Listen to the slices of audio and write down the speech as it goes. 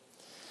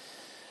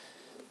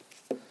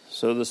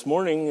So this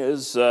morning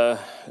is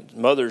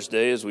Mother's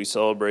Day as we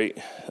celebrate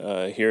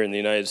here in the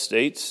United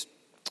States.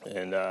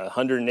 And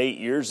 108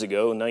 years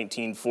ago,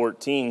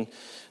 1914,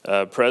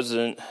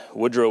 President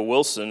Woodrow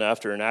Wilson,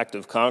 after an act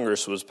of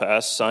Congress was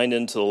passed, signed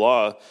into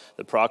law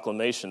the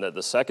proclamation that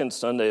the second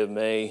Sunday of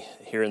May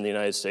here in the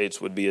United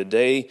States would be a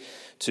day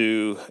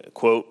to,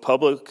 quote,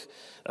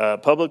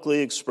 publicly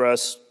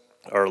express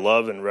our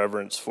love and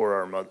reverence for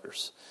our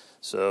mothers.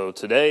 So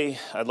today,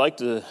 I'd like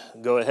to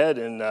go ahead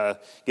and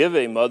give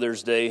a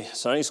Mother's Day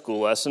Sunday school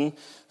lesson.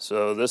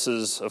 So this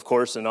is, of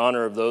course, in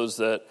honor of those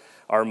that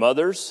are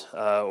mothers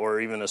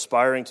or even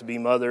aspiring to be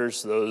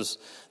mothers, those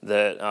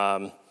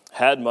that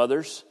had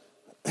mothers.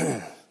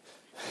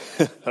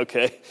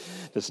 Okay,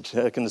 just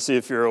checking to see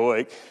if you're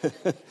awake.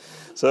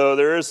 So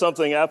there is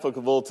something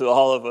applicable to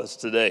all of us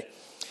today.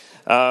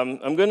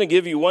 I'm going to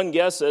give you one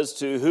guess as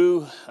to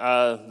who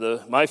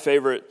my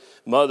favorite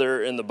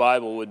mother in the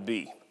Bible would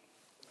be.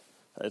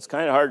 It's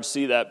kind of hard to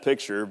see that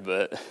picture,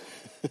 but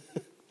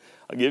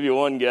I'll give you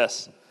one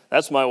guess.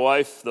 That's my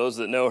wife, those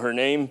that know her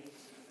name,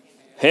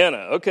 Hanna.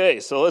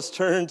 Okay, so let's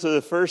turn to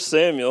 1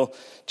 Samuel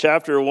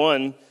chapter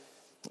 1,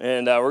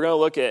 and we're going to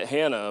look at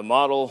Hanna, a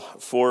model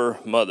for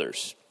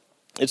mothers.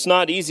 It's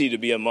not easy to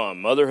be a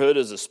mom. Motherhood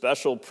is a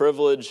special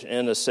privilege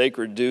and a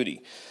sacred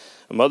duty.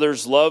 A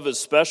mother's love is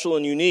special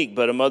and unique,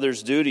 but a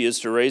mother's duty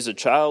is to raise a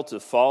child to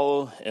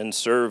follow and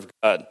serve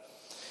God.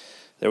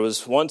 There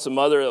was once a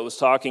mother that was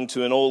talking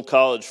to an old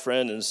college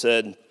friend and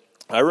said,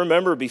 I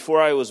remember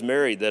before I was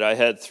married that I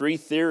had 3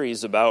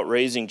 theories about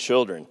raising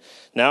children.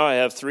 Now I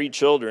have 3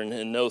 children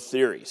and no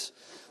theories.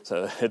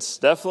 So it's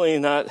definitely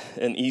not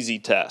an easy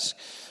task.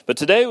 But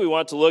today we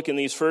want to look in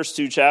these first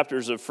 2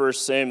 chapters of 1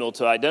 Samuel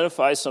to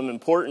identify some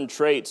important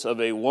traits of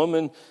a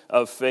woman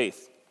of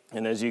faith.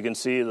 And as you can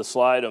see, the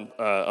slide,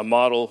 a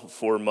model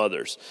for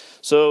mothers.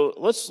 So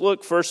let's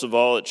look first of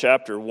all at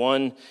chapter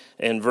 1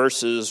 and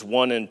verses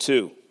 1 and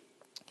 2.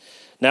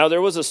 Now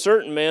there was a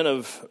certain man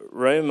of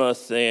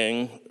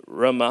Ramathaim,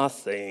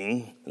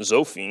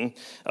 Zophim,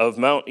 of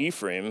Mount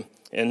Ephraim,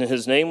 and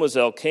his name was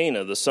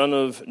Elkanah, the son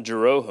of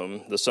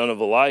Jeroham, the son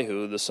of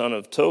Elihu, the son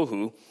of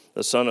Tohu,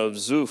 the son of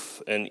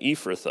Zuph, an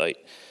Ephrathite.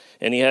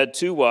 And he had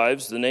 2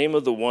 wives. The name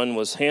of the one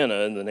was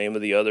Hanna, and the name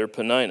of the other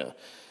Peninnah.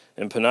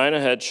 And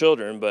Peninnah had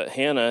children, but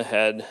Hanna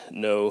had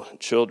no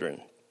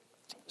children.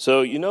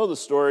 So you know the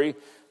story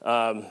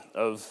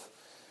of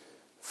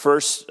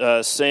First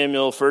and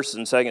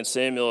Second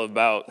Samuel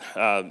about,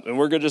 and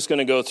we're just going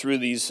to go through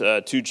these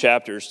 2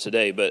 chapters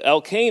today. But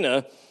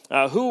Elkanah,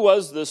 who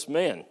was this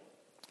man?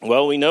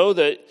 Well, we know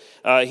that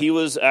he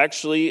was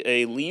actually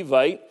a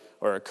Levite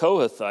or a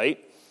Kohathite,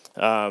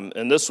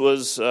 and this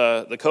was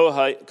the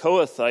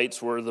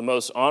Kohathites were the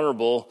most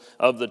honorable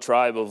of the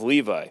tribe of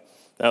Levi.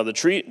 Now,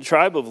 the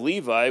tribe of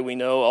Levi, we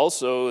know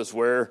also is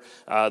where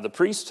the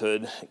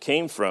priesthood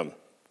came from.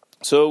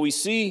 So we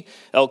see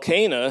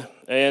Elkanah,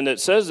 and it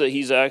says that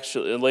he's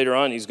actually, later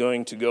on, he's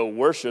going to go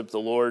worship the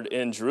Lord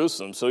in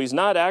Jerusalem. So he's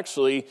not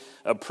actually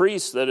a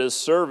priest that is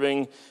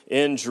serving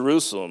in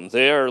Jerusalem.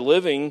 They are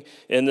living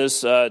in this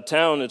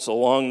town. It's a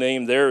long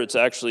name there. It's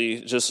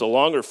actually just a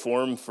longer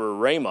form for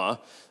Ramah.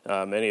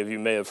 Many of you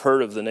may have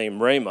heard of the name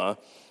Ramah,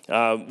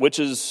 which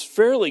is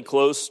fairly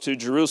close to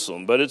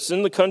Jerusalem, but it's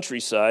in the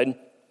countryside.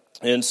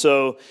 And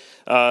so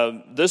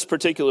this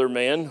particular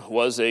man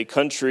was a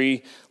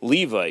country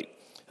Levite.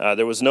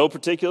 There was no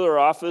particular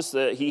office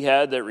that he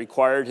had that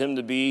required him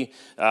to be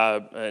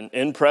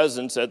in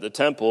presence at the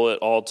temple at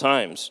all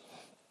times.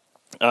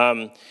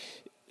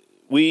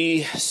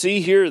 We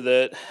see here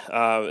that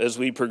as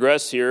we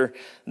progress here,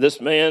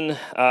 this man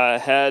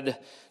had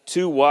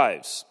 2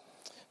 wives.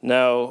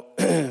 Now,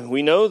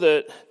 we know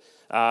that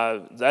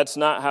that's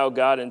not how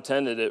God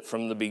intended it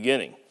from the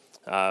beginning.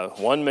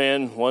 1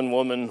 man, 1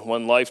 woman,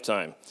 1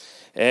 lifetime.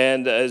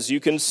 And as you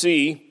can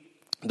see,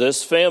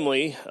 this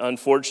family,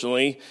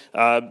 unfortunately,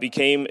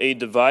 became a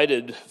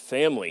divided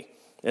family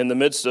in the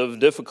midst of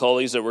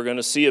difficulties that we're going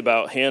to see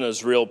about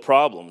Hannah's real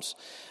problems.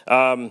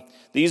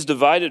 These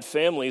divided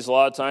families, a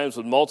lot of times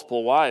with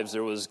multiple wives,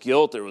 there was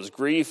guilt, there was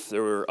grief,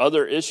 there were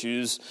other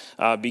issues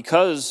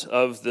because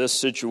of this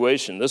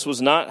situation. This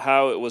was not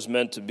how it was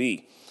meant to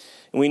be.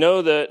 And we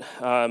know that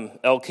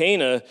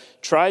Elkanah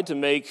tried to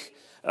make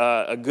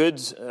a good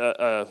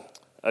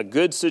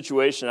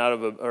situation out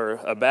of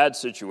a bad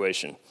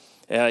situation.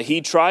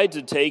 He tried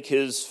to take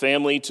his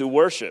family to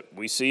worship.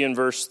 We see in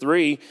verse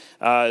 3,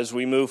 as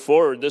we move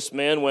forward, this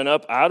man went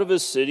up out of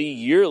his city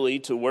yearly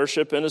to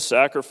worship and to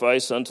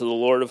sacrifice unto the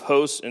Lord of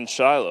hosts in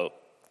Shiloh.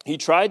 He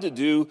tried to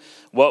do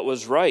what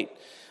was right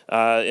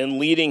in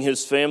leading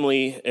his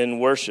family in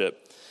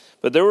worship.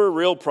 But there were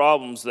real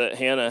problems that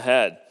Hanna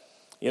had.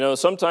 You know,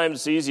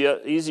 sometimes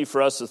it's easy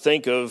for us to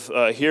think of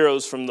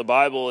heroes from the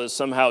Bible as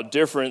somehow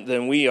different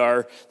than we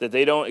are, that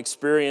they don't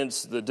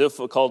experience the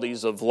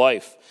difficulties of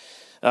life.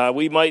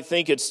 We might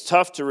think it's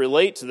tough to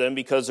relate to them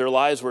because their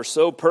lives were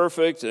so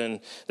perfect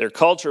and their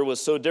culture was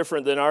so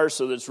different than ours,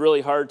 so that it's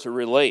really hard to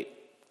relate.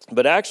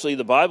 But actually,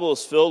 the Bible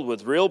is filled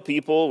with real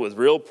people, with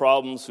real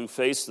problems, who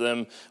face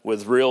them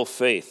with real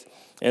faith.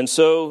 And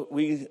so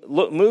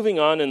moving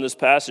on in this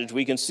passage,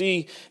 we can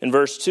see in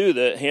verse 2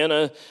 that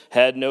Hanna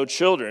had no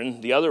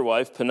children. The other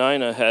wife,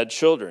 Peninnah, had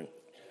children.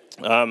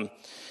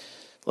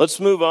 Let's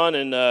move on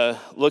and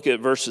look at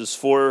verses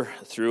 4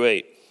 through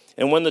 8.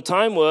 And when the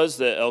time was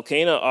that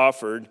Elkanah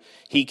offered,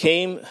 he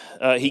gave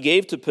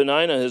to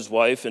Peninnah his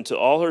wife and to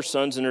all her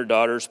sons and her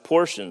daughters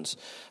portions.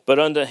 But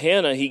unto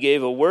Hanna he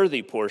gave a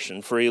worthy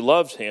portion, for he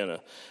loved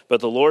Hanna. But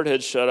the Lord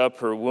had shut up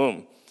her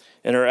womb.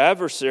 And her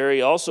adversary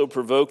also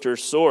provoked her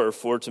sore,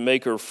 for to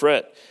make her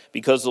fret,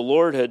 because the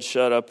Lord had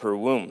shut up her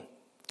womb.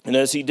 And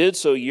as he did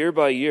so year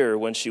by year,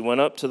 when she went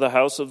up to the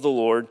house of the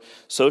Lord,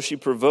 so she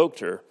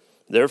provoked her.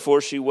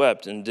 Therefore she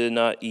wept and did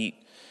not eat.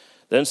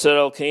 Then said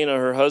Elkanah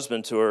her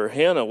husband to her,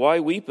 Hanna, why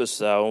weepest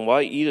thou, and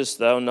why eatest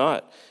thou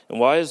not? And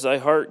why is thy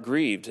heart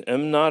grieved?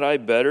 Am not I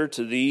better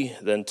to thee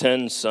than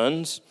 10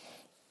 sons?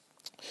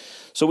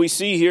 So we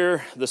see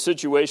here the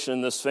situation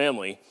in this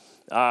family.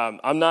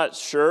 I'm not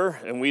sure,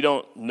 and we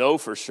don't know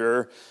for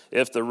sure,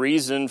 if the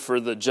reason for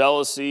the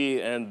jealousy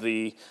and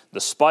the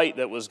spite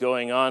that was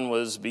going on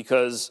was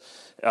because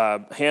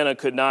Hanna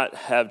could not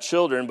have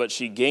children, but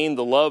she gained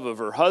the love of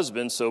her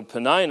husband, so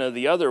Peninnah,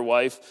 the other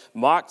wife,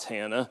 mocked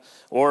Hanna,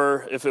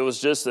 or if it was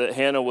just that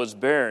Hanna was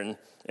barren,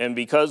 and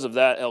because of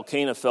that,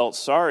 Elkanah felt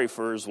sorry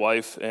for his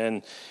wife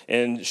and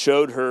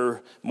showed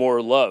her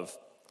more love.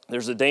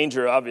 There's a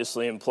danger,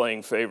 obviously, in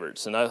playing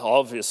favorites, and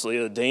obviously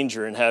a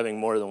danger in having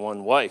more than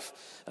one wife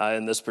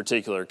in this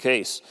particular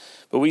case.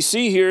 But we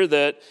see here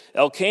that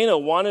Elkanah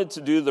wanted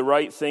to do the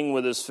right thing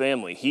with his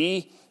family.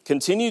 He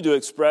continued to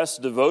express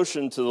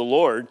devotion to the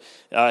Lord.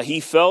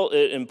 He felt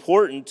it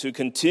important to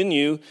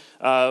continue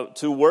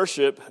to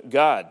worship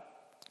God.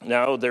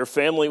 Now, their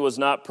family was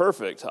not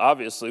perfect.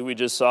 Obviously, we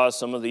just saw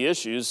some of the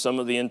issues, some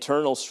of the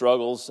internal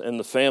struggles in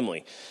the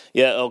family.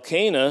 Yet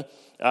Elkanah,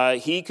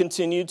 he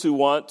continued to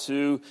want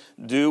to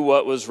do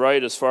what was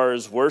right as far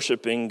as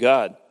worshiping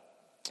God.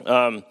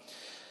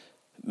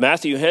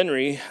 Matthew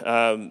Henry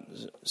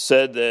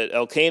said that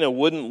Elkanah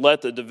wouldn't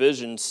let the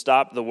division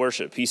stop the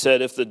worship. He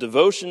said, if the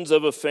devotions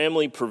of a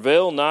family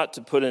prevail not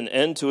to put an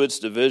end to its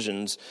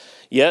divisions,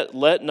 yet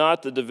let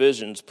not the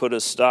divisions put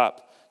a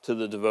stop to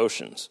the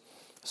devotions.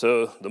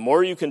 So the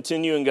more you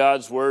continue in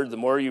God's word, the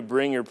more you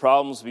bring your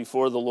problems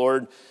before the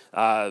Lord,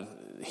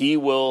 He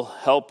will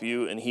help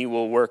you and He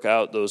will work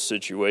out those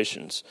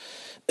situations.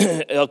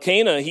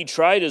 Elkanah, he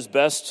tried his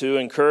best to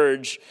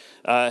encourage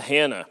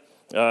Hanna.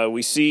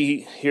 We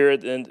see here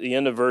at the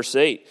end of verse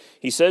 8,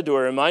 he said to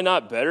her, am I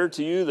not better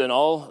to you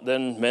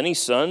than many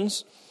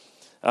sons?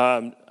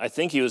 I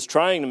think he was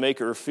trying to make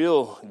her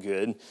feel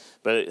good,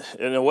 but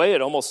in a way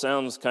it almost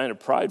sounds kind of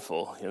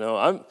prideful.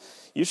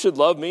 You should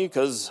love me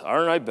because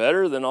aren't I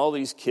better than all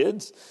these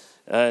kids?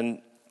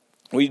 And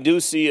we do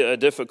see a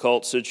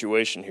difficult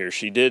situation here.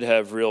 She did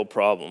have real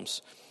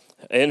problems.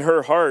 In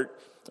her heart,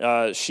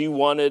 she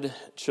wanted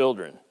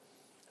children.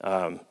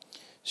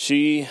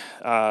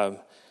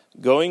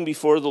 Going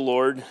before the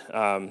Lord,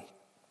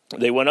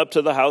 they went up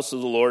to the house of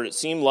the Lord. It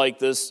seemed like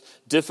this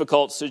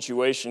difficult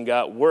situation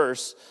got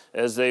worse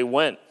as they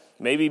went.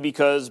 Maybe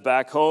because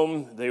back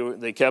home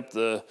they kept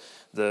the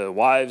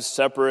wives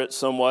separate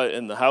somewhat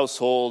in the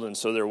household, and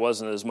so there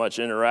wasn't as much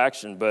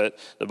interaction. But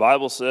the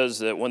Bible says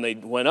that when they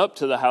went up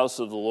to the house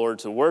of the Lord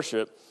to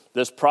worship,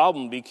 this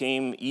problem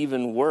became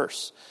even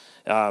worse.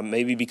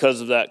 Maybe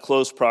because of that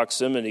close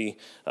proximity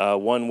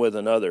one with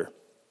another.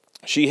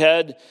 She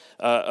had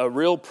a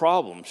real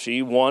problem.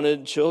 She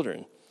wanted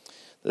children.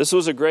 This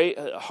was a great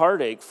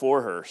heartache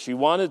for her. She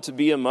wanted to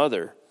be a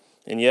mother,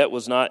 and yet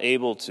was not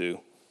able to.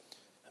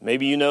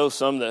 Maybe you know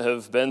some that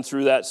have been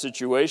through that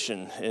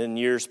situation in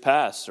years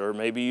past, or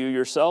maybe you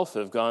yourself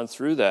have gone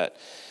through that,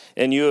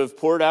 and you have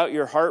poured out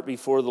your heart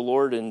before the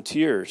Lord in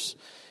tears.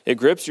 It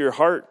grips your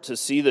heart to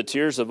see the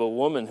tears of a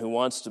woman who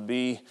wants to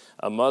be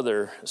a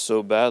mother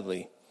so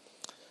badly.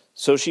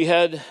 So she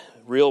had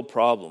real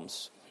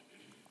problems.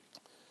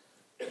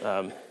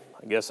 I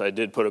guess I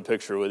did put a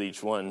picture with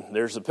each one.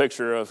 There's a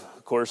picture, of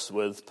course,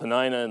 with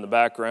Peninnah in the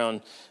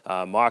background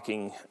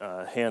mocking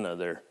Hanna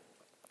there.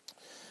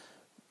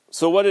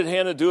 So what did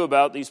Hanna do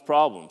about these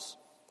problems?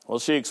 Well,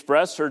 she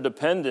expressed her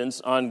dependence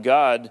on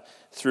God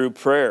through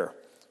prayer.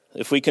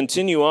 If we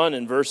continue on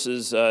in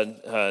verses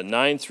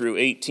 9 through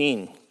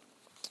 18,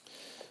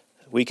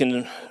 we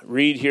can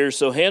read here,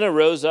 so Hanna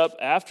rose up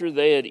after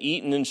they had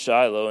eaten in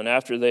Shiloh and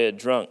after they had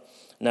drunk.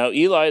 Now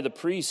Eli the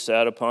priest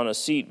sat upon a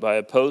seat by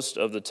a post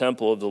of the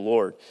temple of the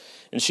Lord.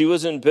 And she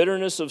was in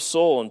bitterness of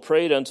soul and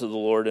prayed unto the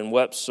Lord and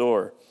wept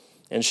sore.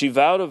 And she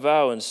vowed a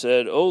vow and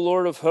said, O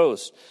Lord of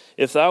hosts,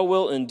 if thou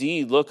wilt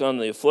indeed look on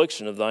the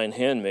affliction of thine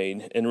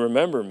handmaid, and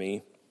remember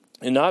me,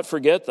 and not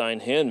forget thine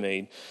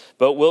handmaid,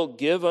 but wilt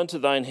give unto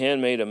thine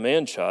handmaid a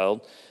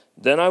man-child,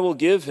 then I will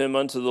give him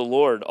unto the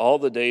Lord all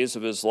the days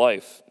of his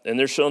life, and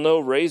there shall no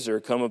razor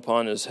come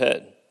upon his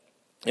head.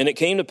 And it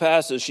came to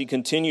pass, as she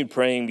continued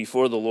praying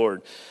before the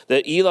Lord,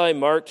 that Eli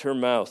marked her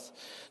mouth.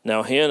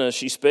 Now Hanna,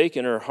 she spake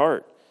in her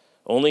heart,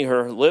 only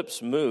her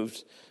lips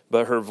moved,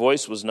 but her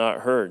voice was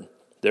not heard.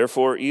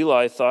 Therefore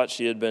Eli thought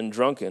she had been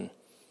drunken.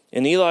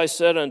 And Eli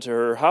said unto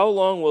her, How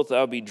long wilt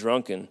thou be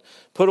drunken?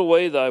 Put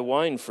away thy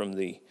wine from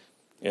thee.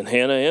 And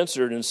Hanna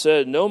answered and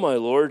said, No, my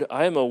lord,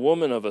 I am a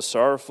woman of a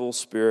sorrowful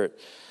spirit.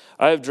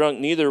 I have drunk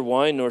neither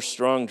wine nor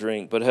strong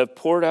drink, but have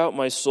poured out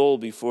my soul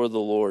before the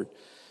Lord.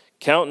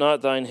 Count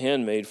not thine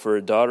handmaid for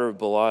a daughter of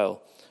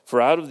Belial,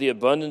 for out of the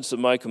abundance of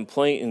my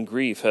complaint and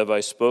grief have I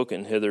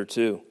spoken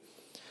hitherto.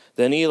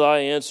 Then Eli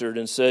answered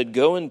and said,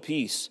 Go in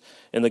peace,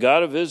 and the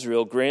God of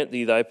Israel grant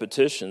thee thy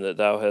petition that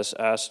thou hast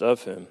asked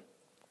of him.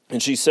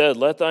 And she said,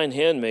 Let thine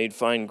handmaid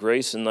find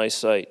grace in thy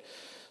sight.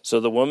 So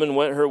the woman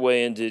went her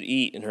way and did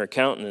eat, and her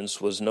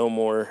countenance was no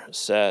more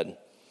sad.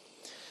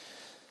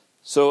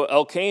 So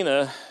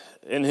Elkanah,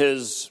 in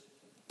his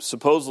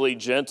supposedly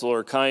gentle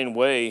or kind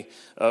way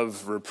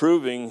of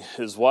reproving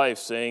his wife,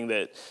 saying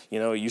that,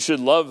 you should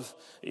love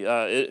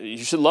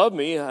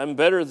me. I'm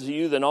better to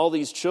you than all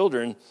these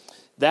children.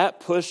 That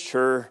pushed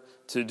her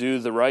to do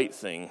the right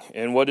thing.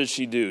 And what did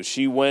she do?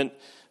 She went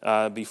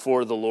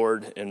before the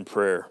Lord in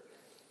prayer.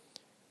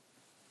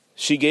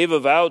 She gave a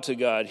vow to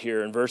God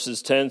here in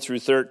verses 10 through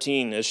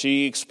 13. As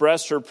she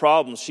expressed her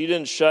problems, she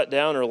didn't shut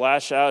down or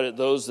lash out at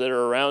those that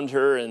are around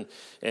her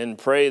and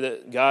pray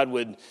that God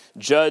would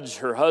judge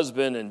her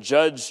husband and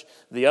judge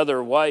the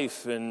other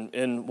wife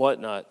and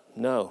whatnot.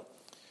 No,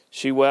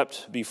 she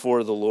wept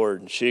before the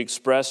Lord. She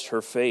expressed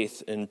her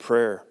faith in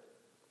prayer.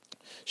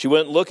 She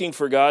went looking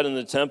for God in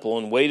the temple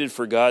and waited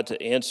for God to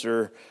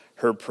answer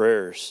her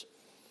prayers.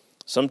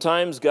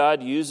 Sometimes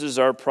God uses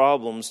our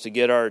problems to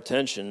get our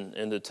attention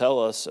and to tell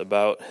us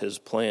about his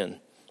plan.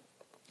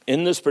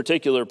 In this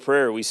particular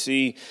prayer, we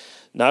see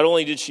not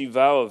only did she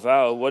vow a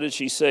vow, what did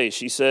she say?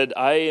 She said,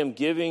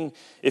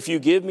 if you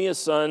give me a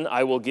son,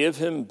 I will give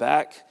him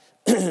back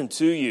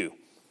to you.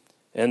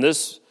 And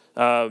this,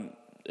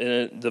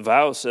 the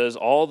vow says,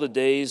 all the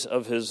days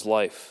of his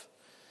life.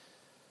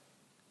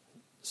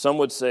 Some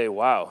would say,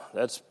 wow,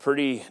 that's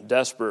pretty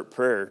desperate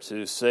prayer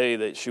to say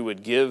that she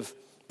would give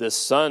this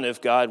son,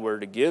 if God were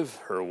to give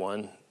her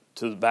one,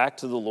 back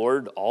to the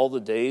Lord all the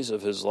days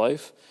of his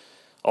life.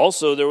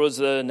 Also, there was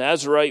a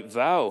Nazirite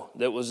vow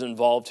that was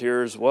involved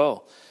here as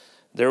well.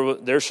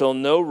 There shall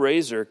no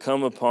razor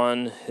come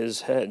upon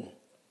his head.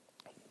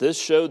 This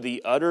showed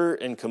the utter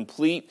and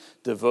complete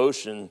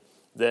devotion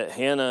that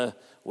Hanna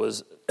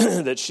was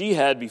that she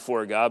had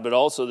before God, but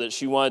also that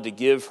she wanted to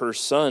give her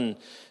son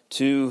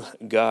to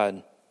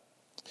God.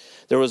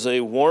 There was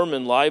a warm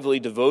and lively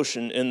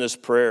devotion in this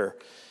prayer.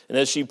 And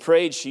as she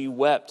prayed, she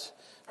wept.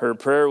 Her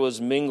prayer was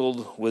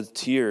mingled with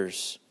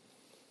tears.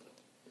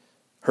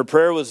 Her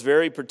prayer was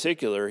very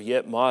particular,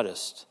 yet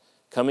modest,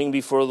 coming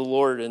before the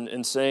Lord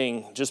and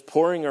saying, just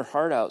pouring her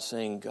heart out,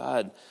 saying,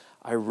 God,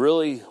 I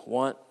really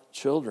want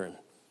children,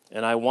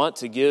 and I want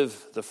to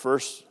give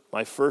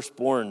my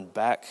firstborn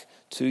back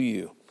to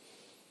you.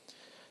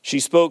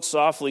 She spoke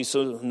softly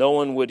so no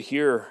one would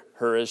hear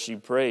her as she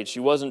prayed. She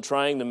wasn't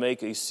trying to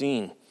make a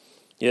scene.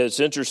 Yeah,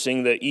 it's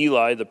interesting that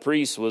Eli, the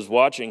priest, was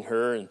watching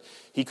her, and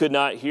he could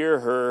not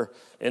hear her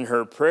in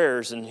her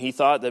prayers, and he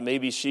thought that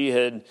maybe she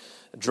had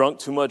drunk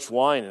too much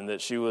wine and that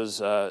she was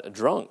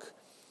drunk.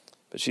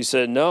 But she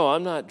said, no,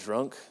 I'm not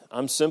drunk.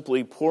 I'm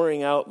simply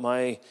pouring out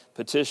my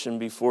petition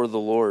before the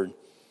Lord.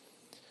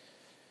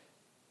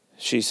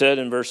 She said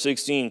in verse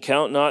 16,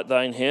 Count not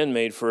thine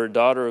handmaid for a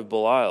daughter of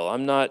Belial.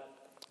 I'm not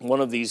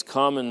one of these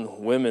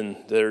common women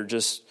that are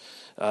just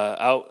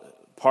out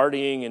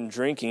partying and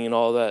drinking and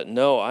all that.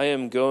 No, I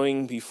am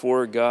going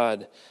before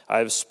God. I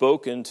have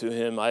spoken to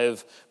him. I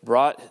have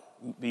brought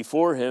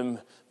before him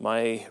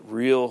my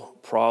real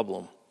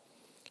problem.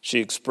 She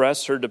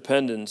expressed her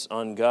dependence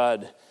on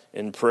God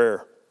in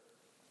prayer.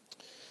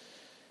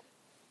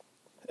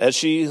 As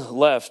she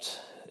left,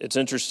 it's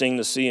interesting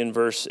to see in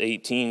verse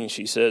 18,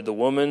 she said, the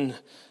woman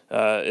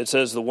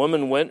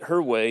went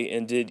her way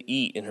and did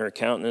eat, and her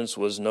countenance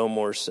was no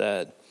more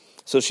sad.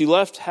 So she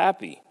left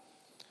happy.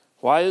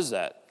 Why is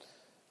that?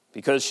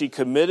 Because she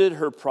committed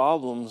her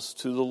problems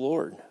to the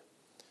Lord.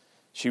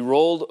 She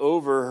rolled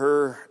over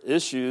her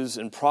issues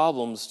and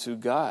problems to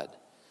God.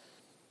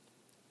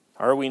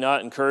 Are we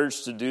not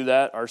encouraged to do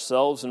that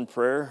ourselves in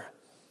prayer?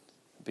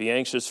 Be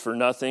anxious for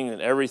nothing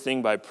and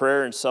everything by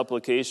prayer and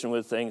supplication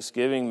with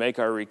thanksgiving. Make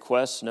our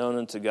requests known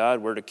unto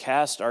God. We're to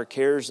cast our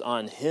cares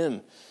on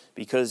him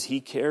because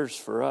he cares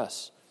for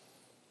us.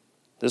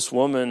 This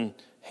woman,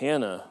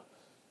 Hanna,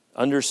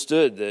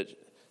 understood that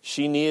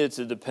she needed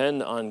to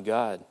depend on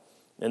God,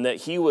 and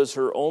that he was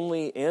her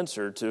only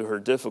answer to her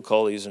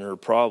difficulties and her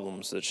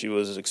problems that she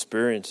was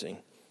experiencing.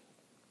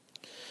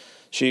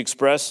 She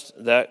expressed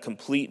that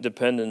complete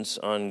dependence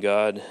on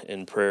God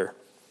in prayer.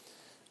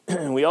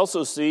 We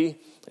also see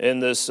in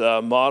this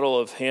model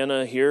of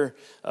Hanna here,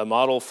 a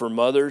model for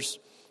mothers,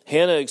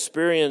 Hanna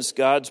experienced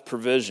God's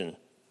provision.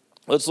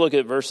 Let's look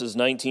at verses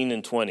 19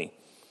 and 20.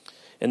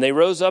 And they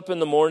rose up in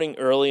the morning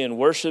early and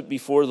worshipped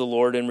before the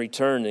Lord and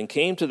returned and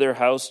came to their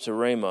house to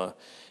Ramah.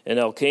 And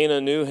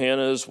Elkanah knew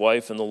Hanna his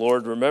wife, and the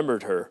Lord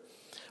remembered her.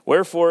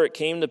 Wherefore it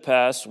came to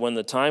pass, when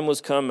the time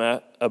was come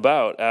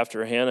about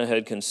after Hanna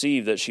had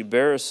conceived, that she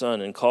bare a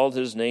son, and called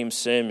his name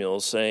Samuel,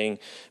 saying,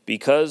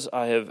 Because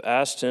I have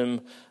asked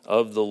him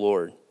of the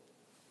Lord.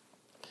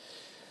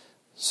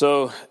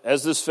 So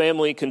as this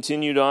family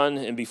continued on,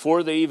 and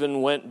before they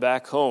even went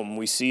back home,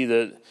 we see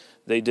that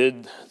they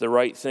did the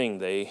right thing.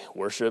 They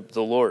worshiped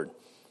the Lord.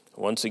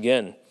 Once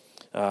again,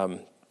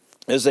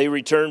 as they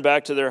returned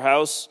back to their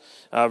house,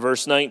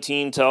 verse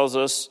 19 tells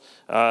us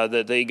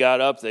that they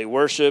got up, they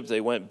worshiped,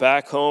 they went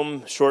back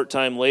home. Short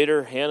time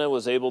later, Hanna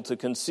was able to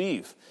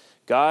conceive.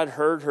 God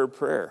heard her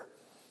prayer,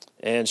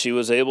 and she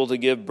was able to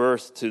give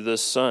birth to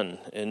this son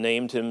and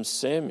named him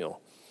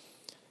Samuel.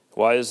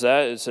 Why is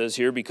that? It says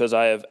here, because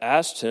I have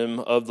asked him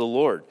of the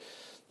Lord.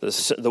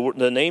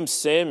 The name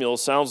Samuel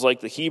sounds like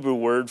the Hebrew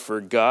word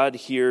for God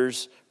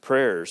hears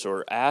prayers,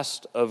 or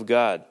asked of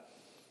God,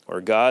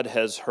 or God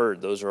has heard.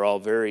 Those are all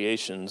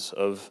variations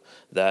of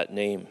that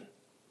name.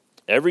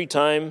 Every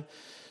time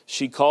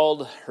she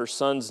called her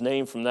son's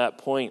name from that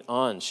point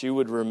on, she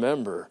would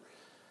remember,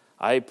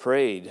 I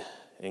prayed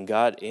and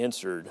God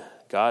answered.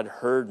 God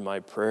heard my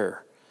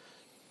prayer.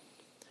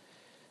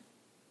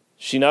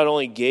 She not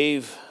only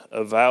gave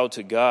a vow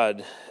to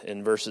God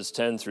in verses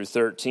 10 through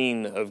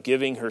 13 of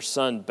giving her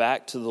son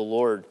back to the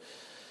Lord,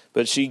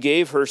 but she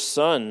gave her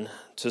son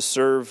to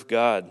serve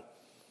God.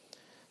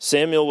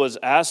 Samuel was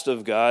asked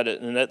of God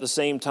and at the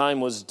same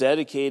time was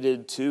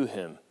dedicated to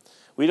him.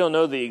 We don't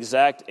know the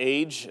exact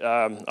age.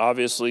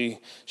 Obviously,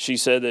 she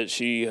said that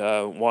she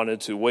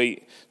wanted to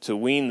wait to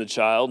wean the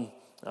child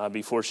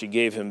before she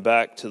gave him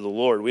back to the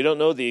Lord. We don't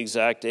know the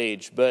exact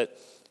age, but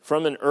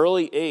from an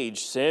early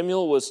age,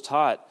 Samuel was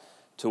taught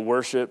to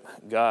worship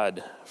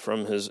God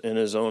in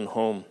his own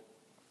home.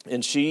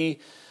 And she,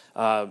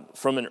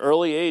 from an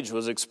early age,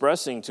 was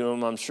expressing to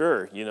him, I'm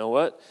sure, you know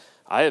what?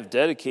 I have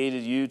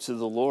dedicated you to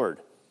the Lord.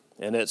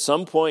 And at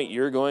some point,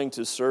 you're going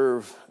to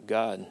serve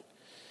God.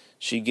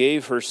 She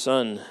gave her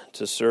son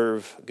to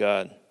serve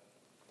God.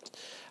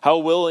 How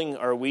willing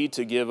are we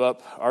to give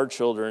up our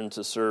children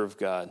to serve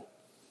God?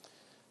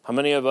 How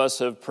many of us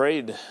have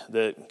prayed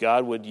that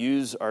God would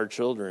use our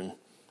children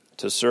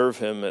to serve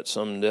him at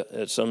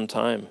some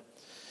time?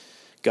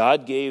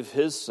 God gave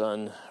his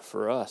son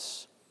for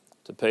us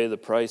to pay the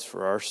price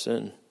for our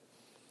sin.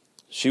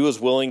 She was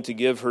willing to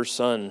give her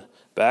son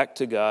back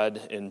to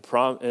God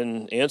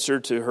in answer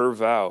to her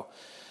vow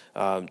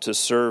to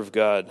serve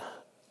God.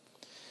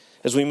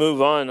 As we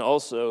move on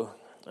also,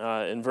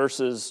 in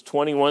verses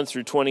 21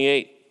 through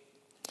 28,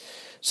 it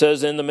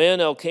says, And the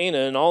man Elkanah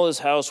and all his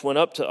house went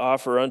up to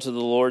offer unto the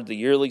Lord the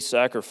yearly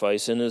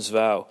sacrifice in his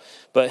vow.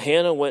 But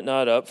Hanna went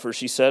not up, for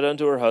she said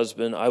unto her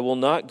husband, I will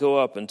not go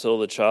up until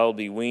the child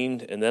be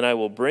weaned, and then I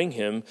will bring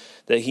him,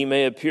 that he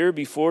may appear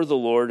before the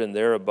Lord, and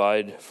there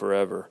abide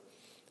forever.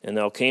 And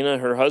Elkanah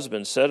her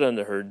husband said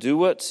unto her, Do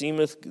what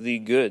seemeth thee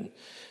good.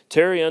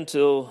 Tarry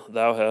until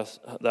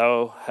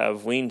thou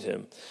have weaned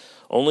him.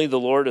 Only the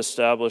Lord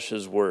establish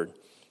his word.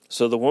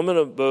 So the woman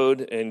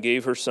abode and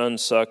gave her son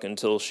suck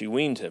until she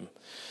weaned him.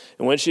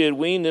 And when she had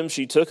weaned him,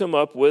 she took him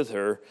up with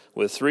her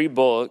with 3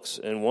 bullocks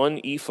and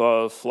 1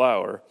 ephah of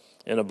flour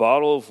and a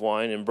bottle of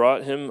wine, and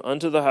brought him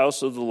unto the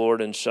house of the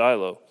Lord in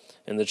Shiloh.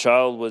 And the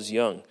child was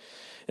young.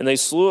 And they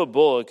slew a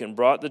bullock and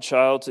brought the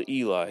child to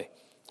Eli.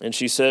 And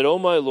she said, O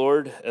my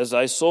Lord, as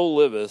thy soul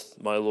liveth,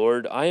 my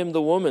Lord, I am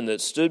the woman that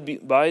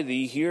stood by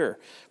thee here,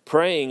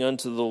 praying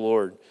unto the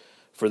Lord.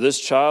 For this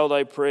child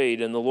I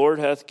prayed, and the Lord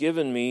hath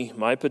given me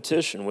my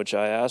petition which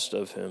I asked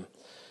of him.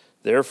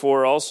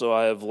 Therefore also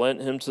I have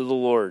lent him to the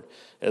Lord.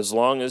 As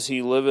long as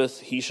he liveth,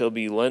 he shall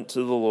be lent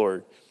to the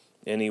Lord.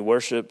 And he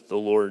worshiped the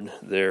Lord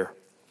there.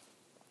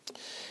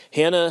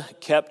 Hanna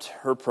kept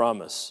her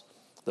promise.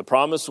 The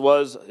promise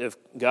was,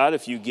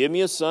 if you give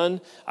me a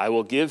son, I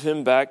will give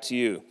him back to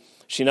you.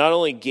 She not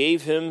only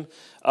gave him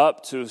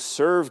up to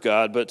serve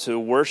God, but to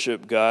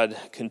worship God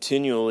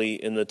continually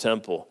in the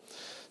temple.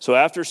 So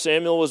after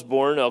Samuel was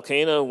born,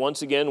 Elkanah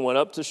once again went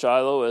up to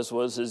Shiloh, as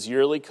was his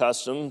yearly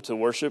custom, to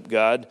worship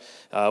God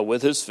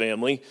with his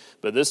family.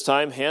 But this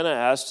time, Hanna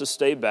asked to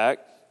stay back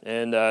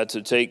and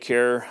to take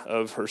care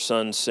of her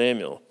son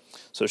Samuel.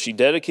 So she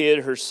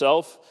dedicated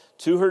herself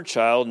to her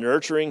child,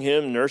 nurturing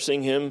him,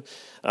 nursing him,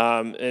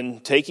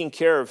 and taking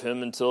care of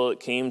him until it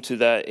came to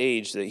that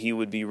age that he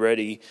would be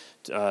ready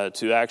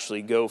to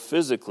actually go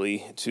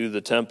physically to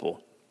the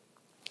temple.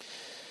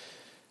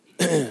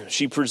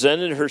 She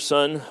presented her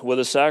son with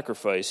a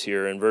sacrifice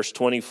here. In verse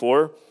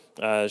 24,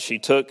 she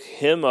took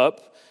him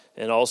up,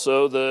 and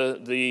also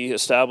the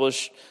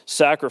established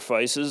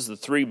sacrifices, the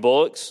 3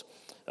 bullocks.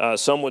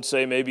 Some would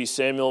say maybe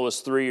Samuel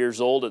was 3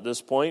 years old at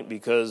this point,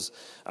 because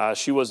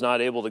she was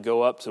not able to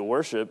go up to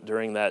worship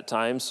during that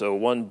time. So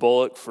 1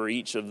 bullock for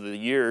each of the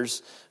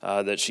years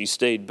that she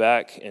stayed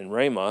back in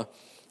Ramah.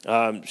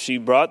 She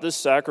brought this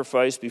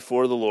sacrifice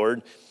before the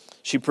Lord.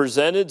 She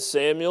presented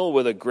Samuel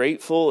with a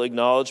grateful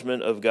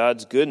acknowledgement of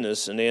God's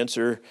goodness in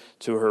answer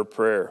to her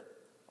prayer.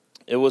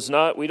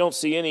 We don't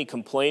see any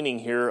complaining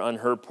here on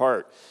her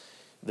part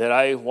that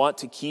I want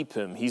to keep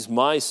him. He's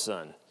my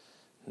son.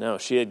 No,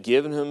 she had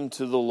given him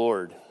to the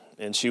Lord,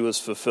 and she was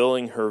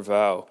fulfilling her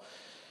vow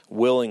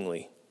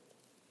willingly.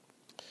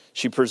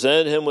 She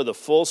presented him with a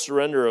full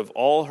surrender of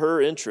all her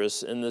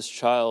interests in this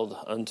child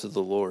unto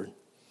the Lord.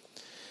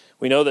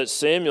 We know that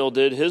Samuel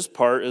did his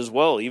part as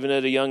well, even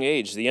at a young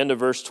age. The end of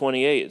verse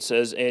 28, it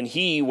says, and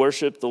he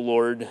worshiped the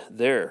Lord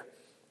there.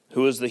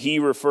 Who is the he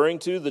referring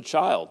to? The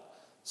child,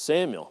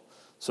 Samuel.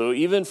 So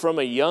even from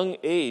a young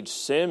age,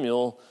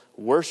 Samuel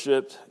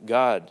worshiped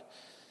God.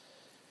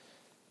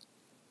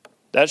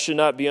 That should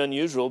not be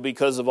unusual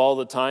because of all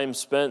the time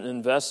spent and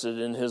invested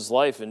in his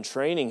life in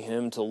training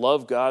him to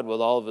love God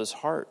with all of his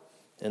heart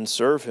and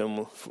serve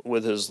him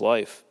with his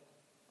life.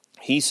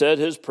 He said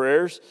his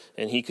prayers,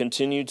 and he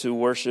continued to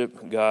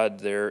worship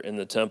God there in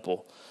the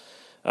temple.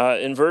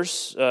 In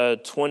verse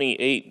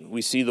 28,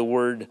 we see the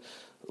word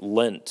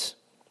lent.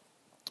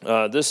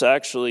 This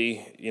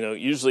actually,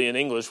 usually in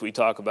English we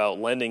talk about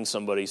lending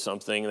somebody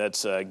something.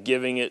 That's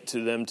giving it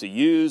to them to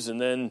use, and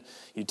then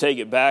you take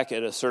it back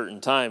at a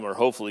certain time, or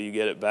hopefully you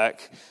get it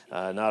back.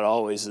 Not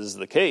always is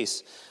the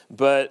case.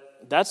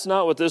 But that's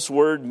not what this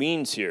word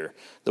means here.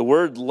 The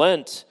word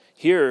lent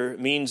here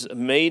means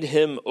made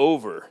him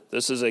over.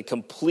 This is a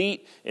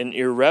complete and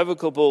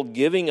irrevocable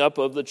giving up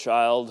of the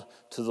child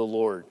to the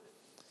Lord.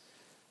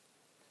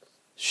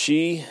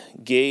 She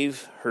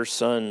gave her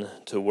son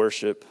to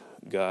worship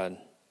God.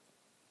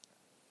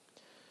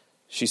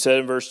 She said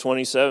in verse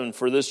 27,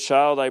 for this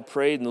child I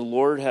prayed, and the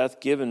Lord hath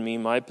given me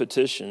my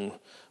petition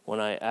when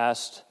I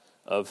asked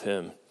of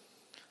him.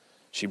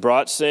 She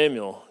brought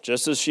Samuel,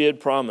 just as she had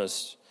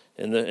promised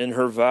in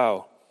her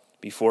vow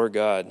before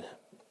God.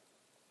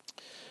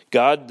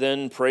 God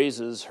then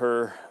praises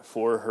her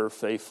for her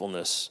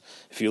faithfulness.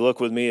 If you look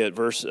with me at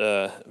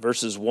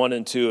verses 1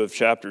 and 2 of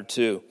chapter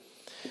 2.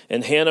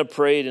 And Hanna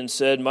prayed and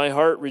said, my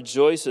heart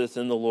rejoiceth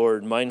in the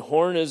Lord. Mine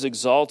horn is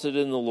exalted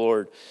in the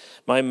Lord.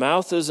 My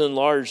mouth is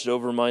enlarged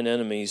over mine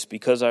enemies,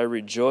 because I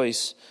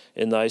rejoice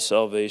in thy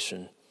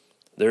salvation.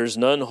 There is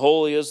none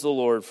holy as the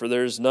Lord, for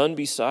there is none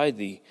beside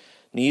thee,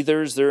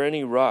 neither is there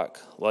any rock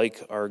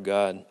like our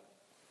God.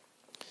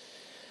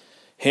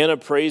 Hanna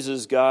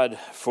praises God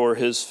for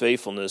his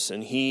faithfulness,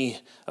 and he,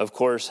 of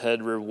course,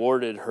 had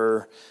rewarded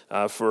her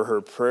for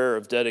her prayer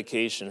of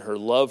dedication, her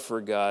love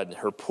for God,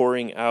 her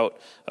pouring out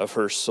of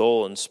her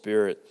soul and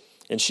spirit.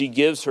 And she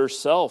gives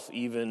herself,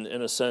 even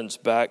in a sense,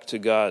 back to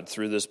God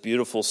through this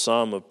beautiful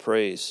psalm of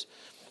praise.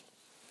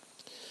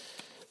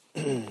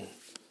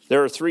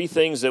 There are three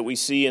things that we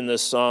see in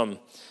this psalm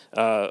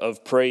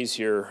of praise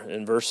here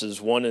in verses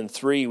 1 and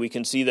 3. We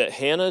can see that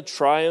Hanna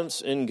triumphs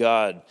in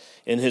God,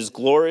 in his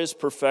glorious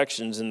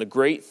perfections, and the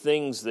great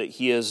things that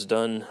he has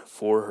done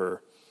for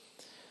her.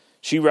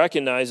 She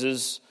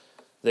recognizes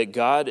that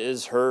God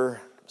is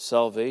her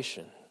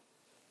salvation.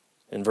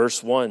 In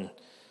verse 1,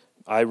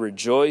 I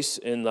rejoice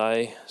in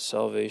thy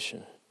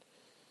salvation.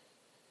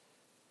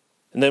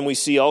 And then we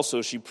see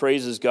also she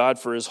praises God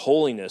for his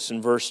holiness.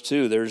 In verse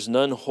 2, there is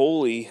none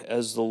holy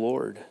as the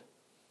Lord.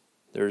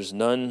 There is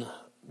none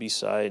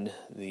beside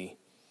thee.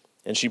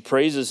 And she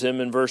praises him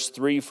in verse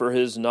 3 for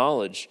his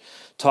knowledge.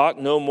 Talk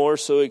no more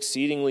so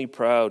exceedingly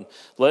proud.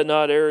 Let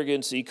not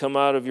arrogancy come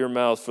out of your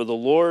mouth, for the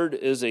Lord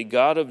is a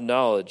God of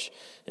knowledge,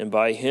 and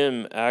by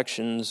him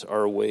actions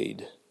are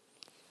weighed.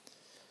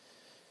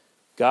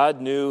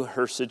 God knew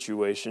her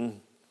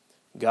situation.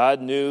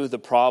 God knew the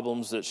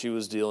problems that she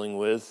was dealing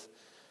with.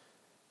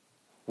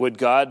 Would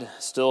God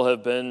still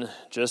have been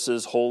just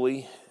as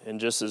holy and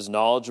just as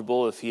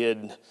knowledgeable if he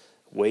had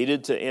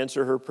waited to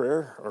answer her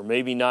prayer, or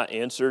maybe not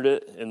answered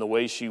it in the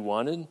way she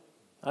wanted?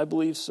 I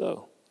believe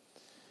so.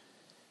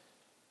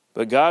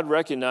 But God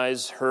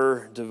recognized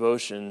her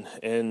devotion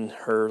and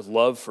her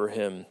love for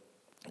him,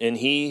 and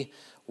he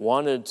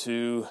wanted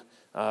to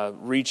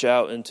reach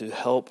out and to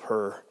help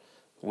her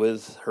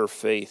with her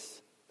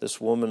faith, this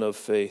woman of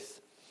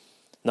faith.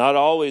 Not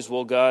always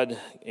will God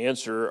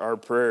answer our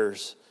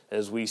prayers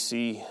as we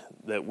see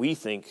that we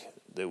think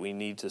that we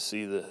need to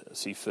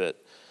see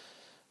fit.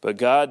 But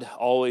God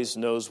always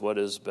knows what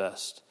is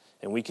best,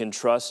 and we can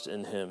trust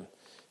in him.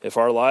 If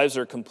our lives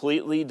are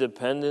completely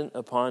dependent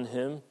upon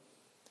him,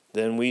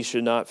 then we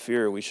should not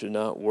fear, we should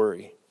not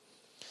worry.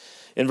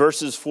 In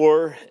verses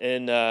 4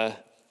 and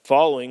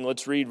following,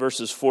 let's read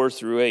verses 4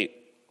 through 8.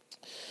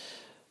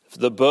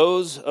 The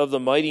bows of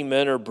the mighty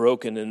men are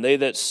broken, and they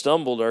that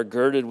stumbled are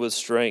girded with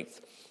strength.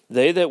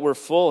 They that were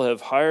full have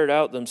hired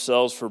out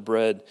themselves for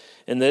bread,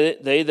 and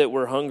they that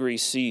were hungry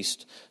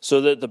ceased, so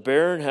that the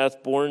barren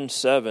hath borne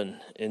 7,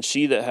 and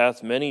she that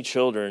hath many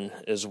children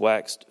is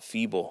waxed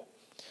feeble.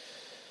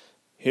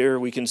 Here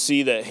we can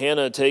see that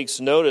Hanna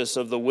takes notice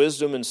of the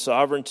wisdom and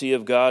sovereignty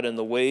of God and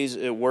the ways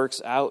it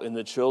works out in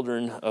the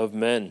children of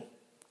men.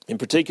 And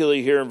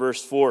particularly here in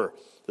verse 4,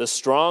 the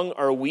strong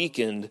are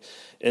weakened,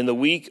 and the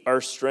weak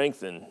are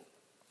strengthened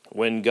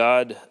when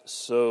God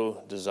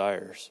so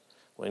desires,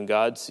 when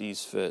God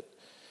sees fit.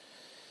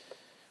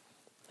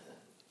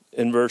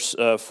 In verse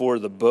 4,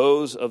 the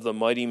bows of the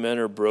mighty men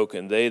are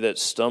broken, they that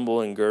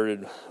stumble and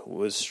girded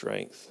with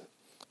strength.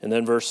 And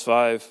then verse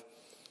 5,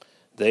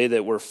 They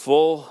that were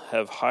full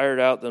have hired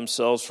out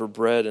themselves for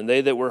bread, and they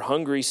that were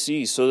hungry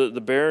cease, so that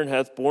the barren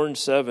hath borne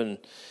 7.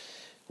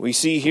 We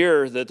see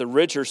here that the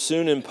rich are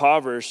soon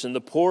impoverished, and the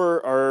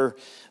poor are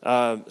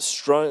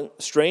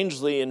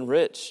strangely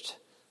enriched.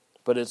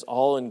 But it's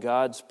all in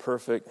God's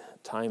perfect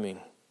timing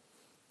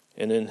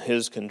and in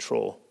his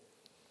control.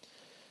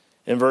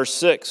 In verse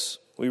 6,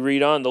 we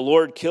read on, the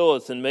Lord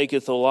killeth and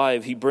maketh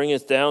alive. He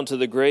bringeth down to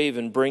the grave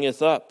and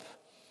bringeth up.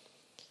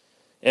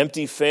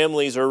 Empty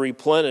families are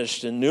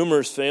replenished, and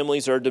numerous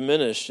families are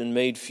diminished and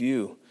made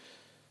few.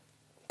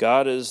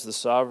 God is the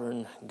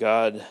sovereign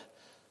God,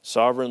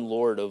 sovereign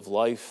Lord of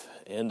life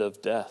and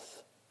of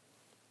death.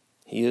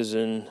 He is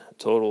in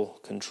total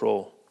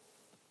control.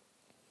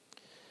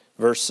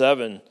 Verse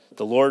 7,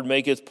 the Lord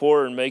maketh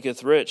poor and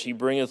maketh rich. He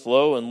bringeth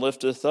low and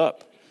lifteth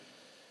up.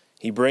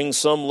 He brings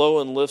some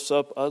low and lifts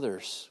up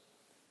others.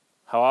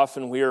 How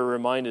often we are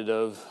reminded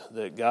of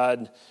that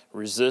God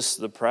resists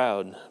the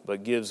proud,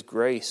 but gives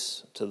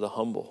grace to the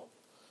humble.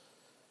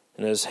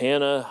 And as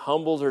Hanna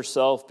humbled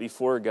herself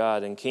before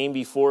God and came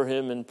before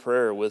him in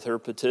prayer with her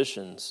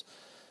petitions,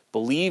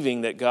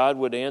 believing that God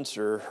would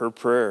answer her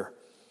prayer,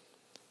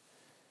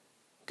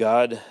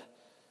 God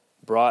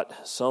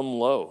brought some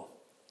low.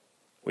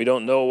 We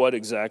don't know what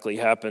exactly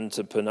happened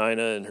to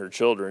Peninnah and her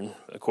children.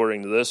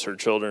 According to this, her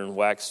children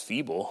waxed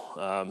feeble.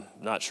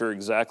 Not sure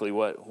exactly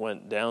what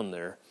went down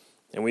there.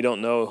 And we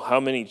don't know how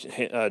many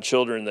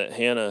children that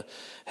Hanna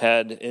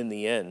had in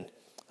the end,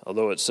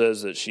 although it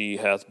says that she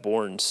hath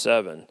borne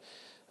 7.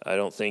 I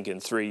don't think in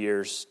 3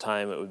 years'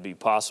 time it would be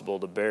possible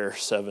to bear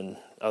 7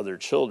 other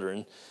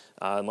children,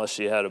 unless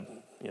she had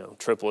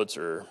triplets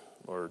or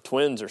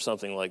twins or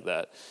something like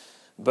that.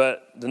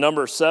 But the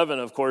number 7,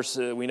 of course,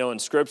 we know in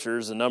Scripture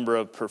is a number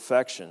of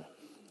perfection.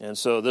 And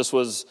so this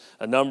was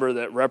a number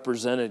that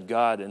represented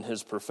God in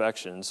his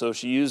perfection. So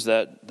she used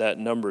that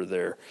number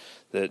there,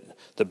 that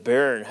the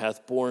barren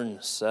hath borne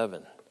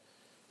 7.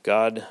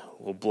 God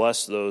will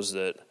bless those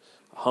that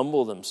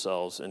humble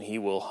themselves, and he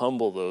will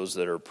humble those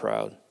that are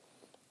proud.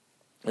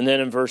 And then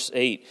in verse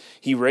 8,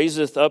 he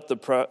raiseth up the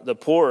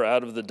poor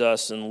out of the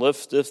dust, and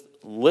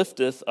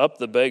lifteth up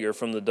the beggar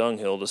from the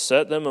dunghill, to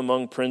set them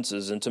among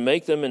princes, and to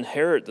make them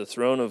inherit the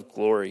throne of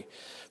glory.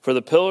 For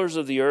the pillars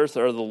of the earth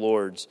are the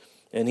Lord's,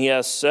 and he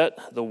hath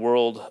set the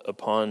world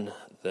upon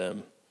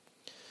them.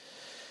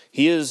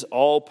 He is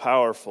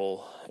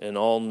all-powerful and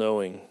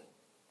all-knowing.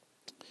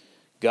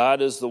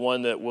 God is the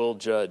one that will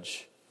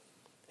judge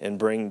and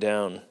bring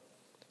down.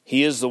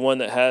 He is the one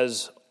that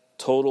has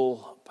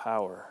total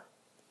power.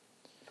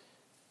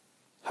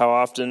 How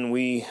often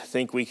we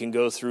think we can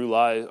go through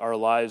our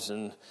lives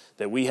and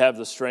that we have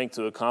the strength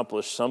to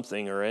accomplish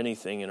something or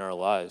anything in our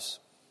lives.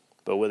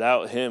 But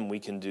without him, we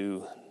can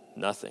do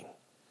nothing.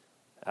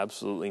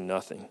 Absolutely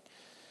nothing.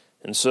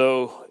 And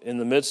so, in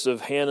the midst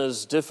of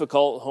Hannah's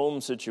difficult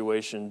home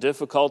situation,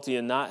 difficulty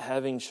in not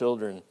having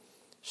children,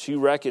 she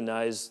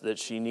recognized that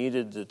she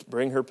needed to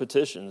bring her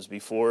petitions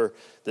before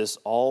this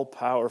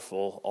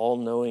all-powerful,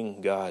 all-knowing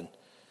God.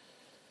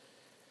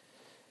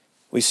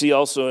 We see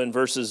also in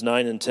verses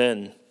 9 and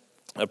 10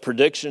 a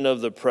prediction of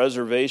the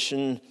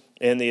preservation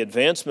and the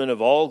advancement of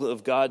all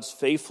of God's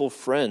faithful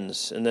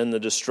friends, and then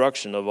the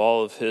destruction of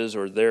all of his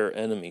or their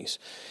enemies.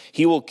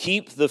 He will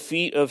keep the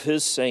feet of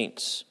his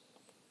saints.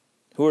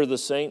 Who are the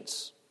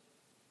saints?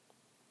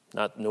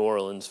 Not New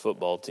Orleans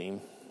football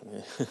team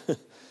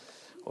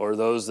or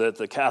those that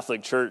the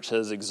Catholic Church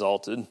has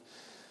exalted.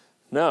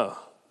 No,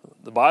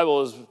 the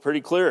Bible is pretty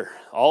clear.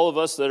 All of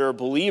us that are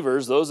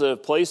believers, those that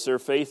have placed their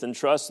faith and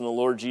trust in the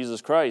Lord Jesus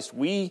Christ,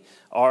 we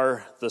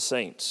are the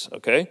saints,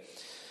 okay?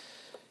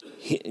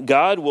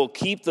 God will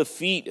keep the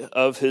feet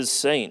of his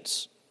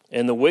saints,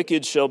 and the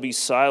wicked shall be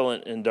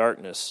silent in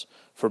darkness,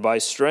 for by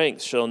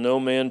strength shall no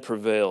man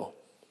prevail.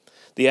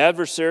 The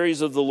adversaries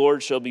of the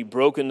Lord shall be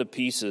broken to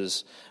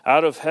pieces.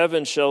 Out of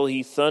heaven shall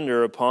he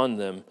thunder upon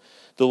them.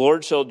 The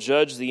Lord shall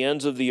judge the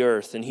ends of the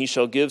earth, and he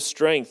shall give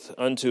strength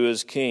unto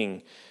his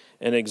king,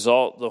 and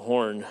exalt the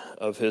horn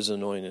of his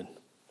anointed.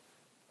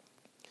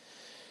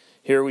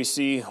 Here we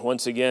see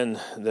once again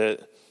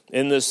that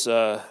in this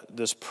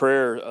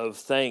prayer of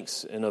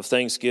thanks and of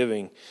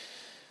thanksgiving,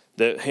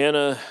 that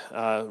Hanna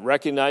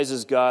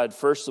recognizes God,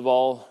 first of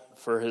all,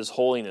 for his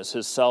holiness,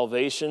 his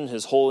salvation,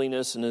 his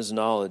holiness, and his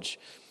knowledge.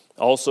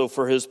 Also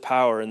for his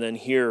power, and then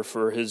here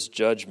for his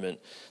judgment,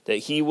 that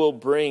he will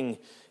bring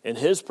in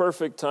his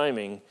perfect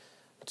timing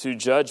to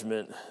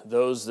judgment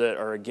those that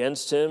are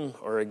against him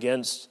or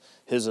against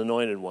his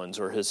anointed ones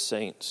or his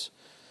saints.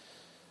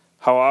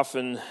 How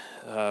often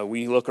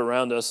we look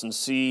around us and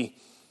see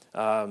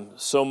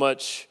so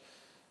much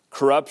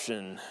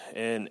corruption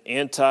and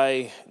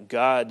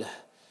anti-God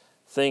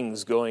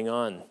things going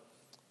on.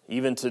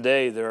 Even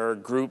today, there are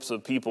groups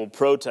of people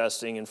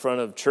protesting in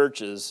front of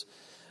churches,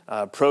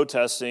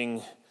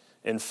 protesting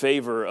in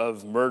favor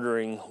of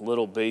murdering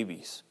little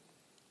babies.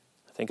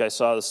 I think I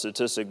saw the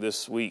statistic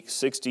this week.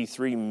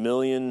 63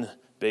 million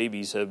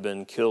babies have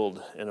been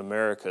killed in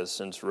America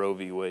since Roe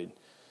v. Wade.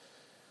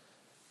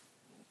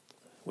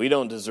 We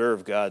don't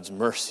deserve God's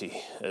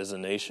mercy as a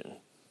nation.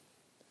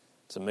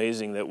 It's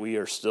amazing that we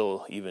are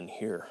still even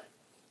here.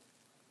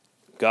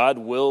 God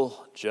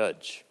will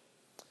judge.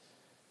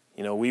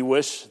 We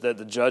wish that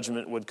the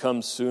judgment would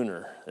come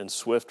sooner and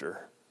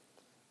swifter,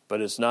 but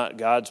it's not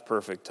God's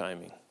perfect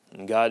timing,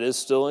 and God is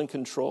still in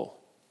control.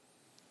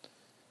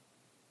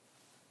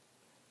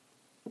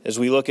 As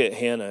we look at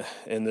Hanna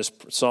and this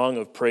song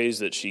of praise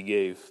that she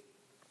gave,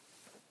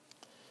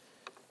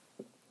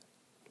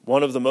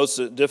 one of the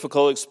most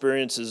difficult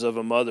experiences of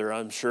a mother,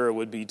 I'm sure,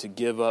 would be to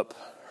give up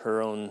her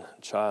own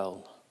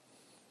child.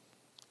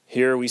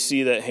 Here we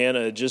see that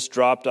Hanna had just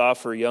dropped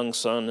off her young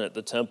son at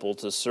the temple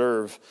to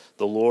serve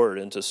the Lord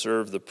and to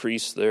serve the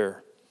priests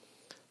there.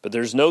 But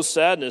there's no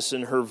sadness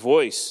in her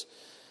voice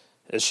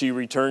as she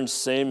returns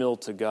Samuel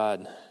to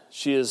God.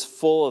 She is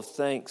full of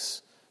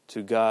thanks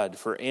to God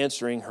for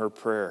answering her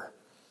prayer.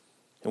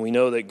 And we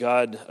know that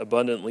God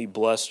abundantly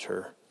blessed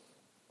her.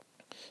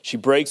 She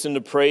breaks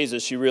into praise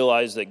as she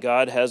realized that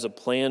God has a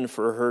plan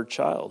for her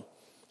child.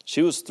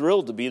 She was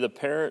thrilled to be the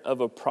parent of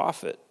a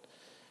prophet,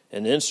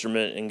 an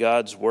instrument in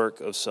God's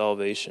work of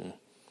salvation.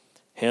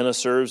 Hanna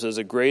serves as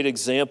a great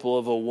example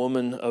of a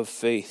woman of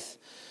faith.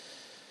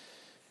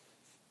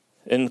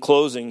 In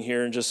closing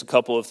here, in just a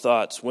couple of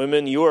thoughts.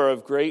 Women, you are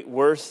of great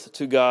worth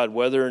to God,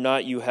 whether or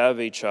not you have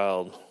a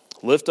child.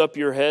 Lift up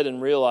your head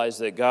and realize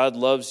that God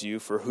loves you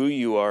for who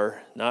you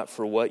are, not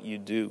for what you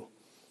do.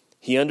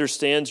 He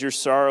understands your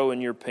sorrow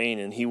and your pain,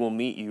 and He will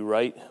meet you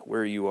right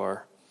where you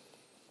are.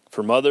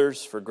 For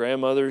mothers, for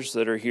grandmothers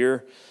that are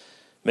here,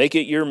 make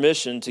it your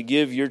mission to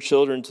give your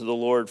children to the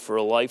Lord for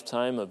a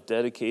lifetime of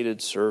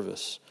dedicated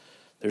service.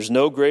 There's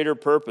no greater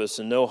purpose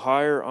and no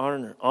higher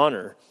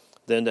honor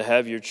than to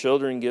have your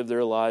children give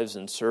their lives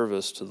in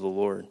service to the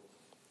Lord.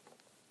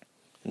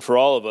 And for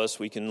all of us,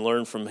 we can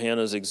learn from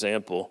Hannah's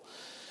example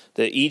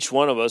that each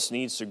one of us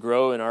needs to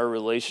grow in our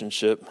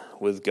relationship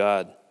with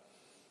God.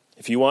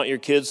 If you want your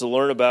kids to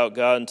learn about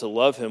God and to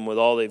love Him with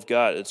all they've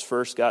got, it's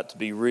first got to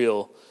be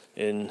real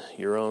in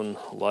your own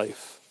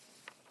life.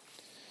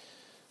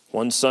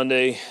 One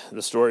Sunday,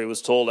 the story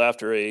was told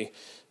after a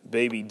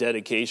baby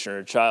dedication or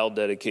a child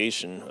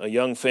dedication. A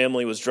young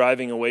family was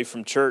driving away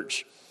from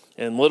church,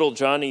 and little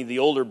Johnny, the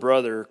older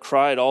brother,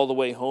 cried all the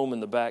way home in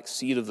the back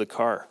seat of the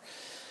car.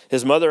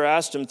 His mother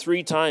asked him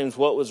 3 times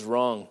what was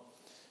wrong.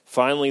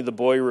 Finally, the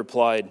boy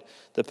replied,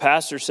 "The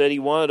pastor said he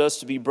wanted us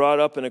to be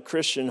brought up in a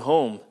Christian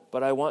home,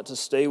 but I want to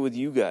stay with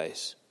you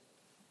guys."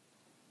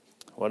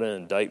 What an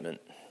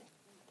indictment.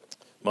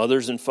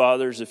 Mothers and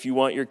fathers, if you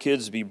want your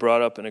kids to be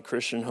brought up in a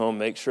Christian home,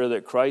 make sure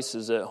that Christ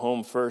is at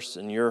home first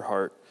in your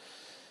heart.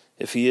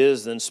 If He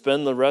is, then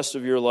spend the rest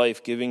of your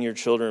life giving your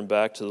children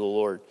back to the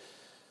Lord.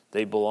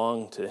 They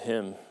belong to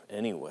Him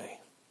anyway.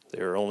 They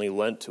are only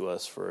lent to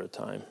us for a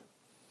time.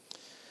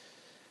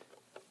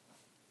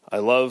 I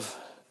love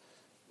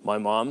my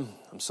mom.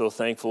 I'm so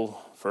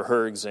thankful for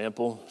her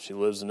example. She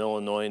lives in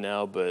Illinois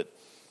now, but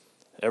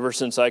ever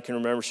since I can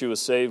remember, she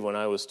was saved when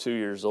I was 2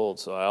 years old,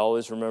 so I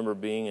always remember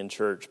being in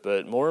church.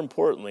 But more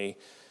importantly,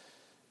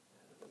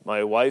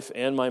 my wife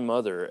and my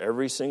mother,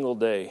 every single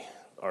day,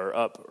 are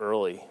up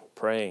early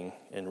praying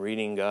and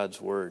reading God's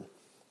Word.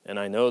 And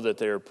I know that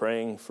they are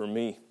praying for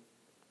me.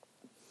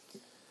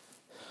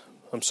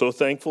 I'm so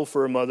thankful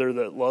for a mother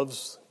that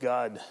loves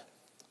God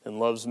and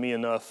loves me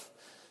enough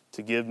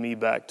to give me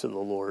back to the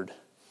Lord.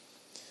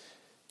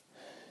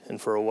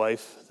 And for a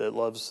wife that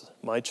loves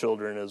my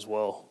children as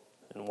well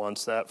and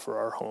wants that for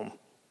our home.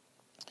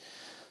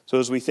 So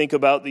as we think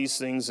about these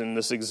things in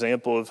this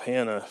example of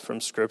Hanna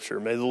from Scripture,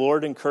 may the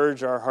Lord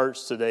encourage our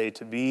hearts today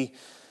to be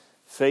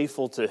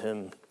faithful to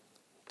Him,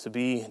 to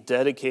be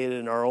dedicated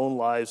in our own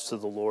lives to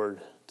the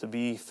Lord, to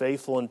be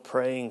faithful in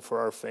praying for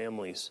our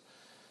families.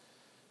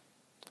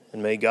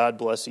 And may God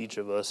bless each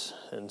of us,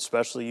 and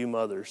especially you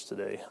mothers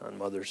today on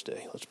Mother's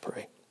Day. Let's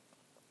pray.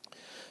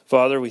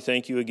 Father, we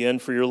thank you again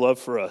for your love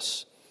for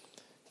us.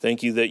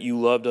 Thank you that you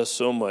loved us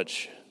so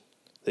much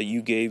that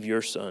you gave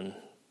your Son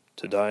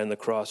to die on the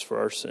cross for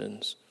our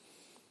sins.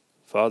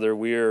 Father,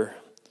 we are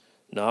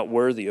not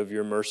worthy of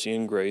your mercy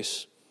and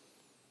grace.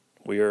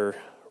 We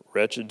are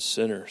wretched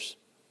sinners.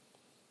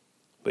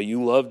 But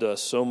you loved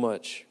us so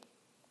much,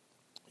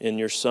 and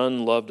your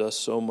Son loved us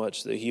so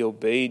much that He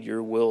obeyed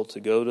your will to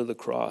go to the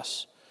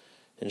cross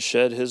and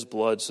shed His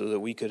blood so that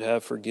we could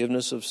have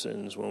forgiveness of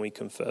sins when we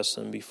confess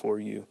them before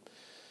you.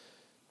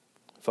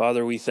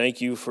 Father, we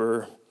thank you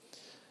for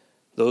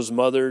those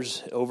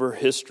mothers over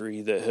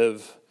history that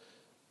have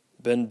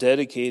been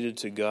dedicated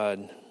to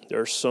God. There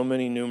are so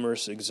many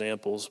numerous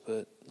examples,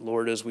 but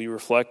Lord, as we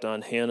reflect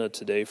on Hanna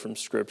today from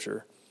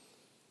Scripture,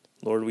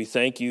 Lord, we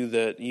thank you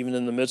that even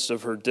in the midst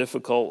of her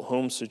difficult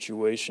home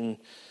situation,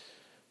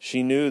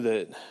 she knew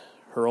that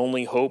her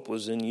only hope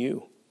was in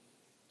you,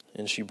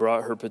 and she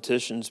brought her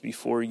petitions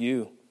before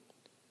you.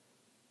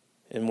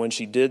 And when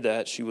she did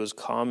that, she was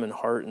calm in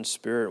heart and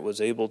spirit,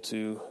 was able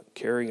to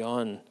carry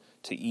on,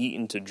 to eat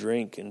and to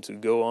drink and to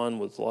go on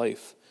with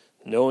life,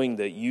 knowing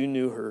that you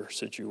knew her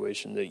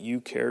situation, that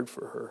you cared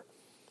for her.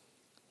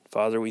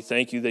 Father, we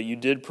thank you that you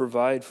did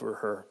provide for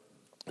her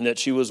and that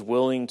she was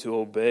willing to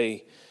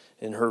obey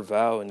in her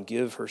vow and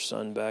give her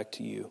son back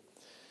to you.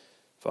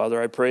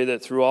 Father, I pray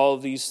that through all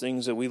of these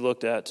things that we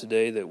looked at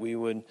today, that we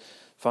would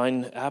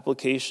find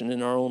application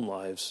in our own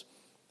lives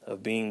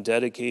of being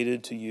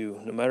dedicated to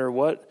you, no matter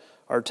what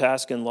our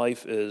task in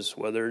life is,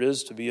 whether it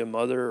is to be a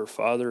mother or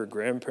father or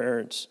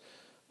grandparents,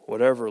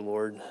 whatever,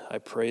 Lord. I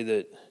pray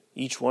that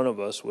each one of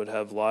us would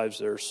have lives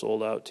that are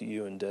sold out to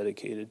you and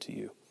dedicated to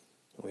you.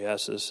 We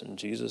ask this in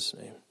Jesus'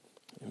 name.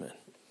 Amen.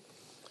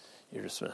 You're dismissed.